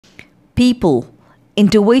people,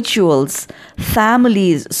 individuals,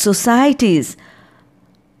 families, societies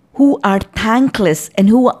who are thankless and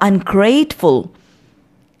who are ungrateful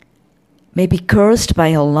may be cursed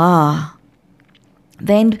by Allah.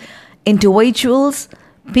 Then individuals,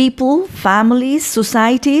 people, families,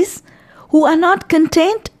 societies who are not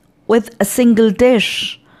content with a single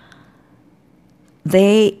dish,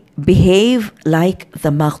 they behave like the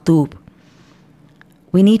maghdub.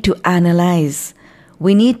 We need to analyze.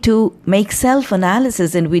 We need to make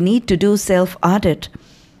self-analysis, and we need to do self-audit.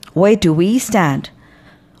 Where do we stand?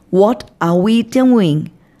 What are we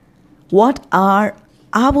doing? What are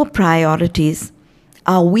our priorities?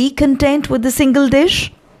 Are we content with the single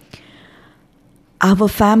dish? Our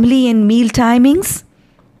family and meal timings?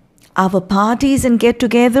 Our parties and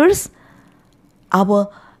get-togethers? Our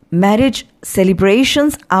marriage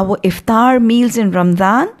celebrations? Our iftar meals in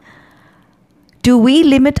Ramadan? Do we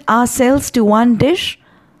limit ourselves to one dish?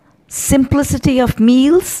 Simplicity of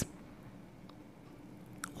meals?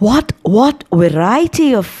 What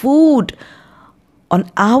variety of food on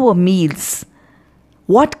our meals?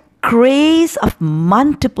 What craze of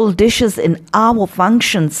multiple dishes in our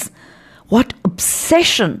functions? What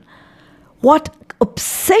obsession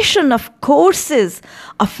of courses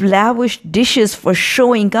of lavish dishes for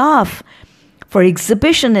showing off, for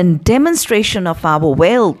exhibition and demonstration of our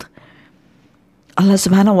wealth. Allah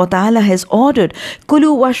subhanahu wa ta'ala has ordered,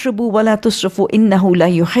 Kulu washrabu wa la tusrafu innahu la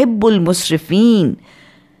yuhibbul musrifin.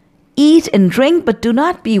 Eat and drink, but do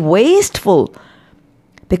not be wasteful,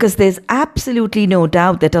 because there's absolutely no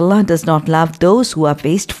doubt that Allah does not love those who are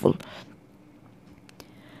wasteful.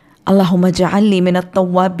 Allahumma ja'alni min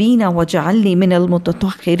at-tawwabin wa ja'alni min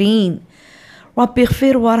al-mutatahhirin. Rabbi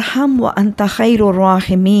ighfir warham wa anta khairur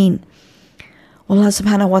rahimin. Allah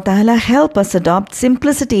subhanahu wa ta'ala, help us adopt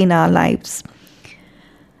simplicity in our lives.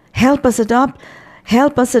 Help us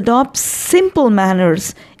adopt simple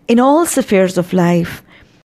manners in all spheres of life.